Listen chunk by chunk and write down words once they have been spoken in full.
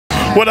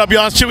What up,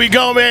 y'all? It's Chuy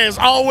Gomez,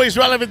 always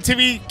relevant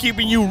TV,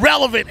 keeping you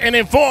relevant and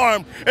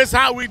informed. It's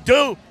how we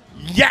do.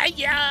 Yeah,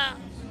 yeah.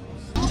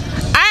 All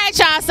right,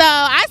 y'all. So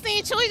I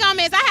seen Chuy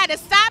Gomez. I had to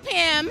stop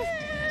him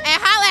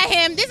and holler at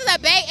him. This is a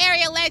Bay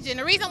Area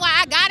legend. The reason why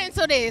I got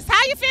into this. How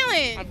you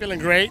feeling? I'm feeling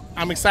great.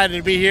 I'm excited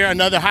to be here.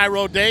 Another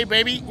Hieroday,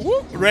 baby.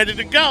 Woo, ready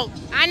to go.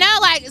 I know,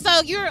 like,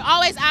 so you're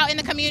always out in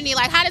the community.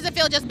 Like, how does it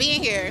feel just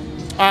being here?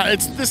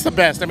 This is the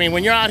best. I mean,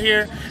 when you're out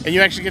here and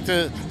you actually get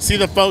to see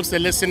the folks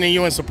that listen to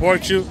you and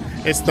support you,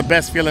 it's the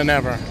best feeling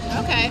ever.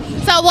 Okay.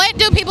 So what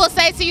do people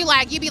say to you?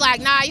 Like, you be like,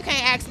 nah, you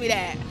can't ask me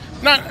that.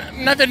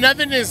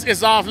 Nothing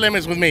is off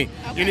limits with me.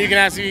 Okay. You can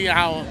ask me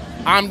how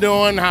I'm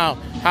doing, how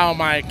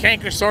my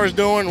canker sore's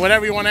doing,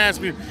 whatever you want to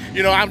ask me.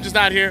 You know, I'm just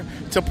out here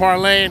to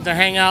parlay and to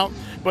hang out.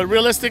 But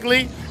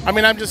realistically, I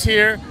mean, I'm just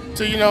here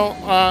to, you know,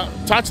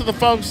 talk to the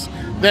folks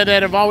that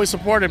have always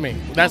supported me.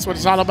 That's what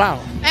it's all about.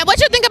 And what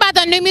you think about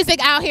the new music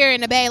out here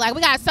in the Bay? Like,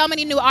 we got so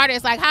many new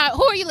artists. Like,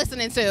 who are you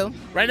listening to?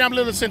 Right now, I'm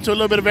listening to a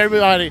little bit of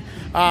everybody.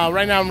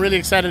 Right now, I'm really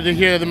excited to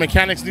hear the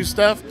Mechanics' new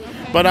stuff.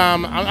 But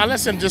I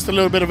listen to just a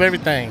little bit of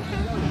everything.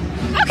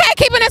 Okay,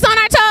 keeping us on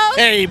our toes.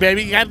 Hey,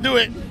 baby, you got to do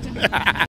it.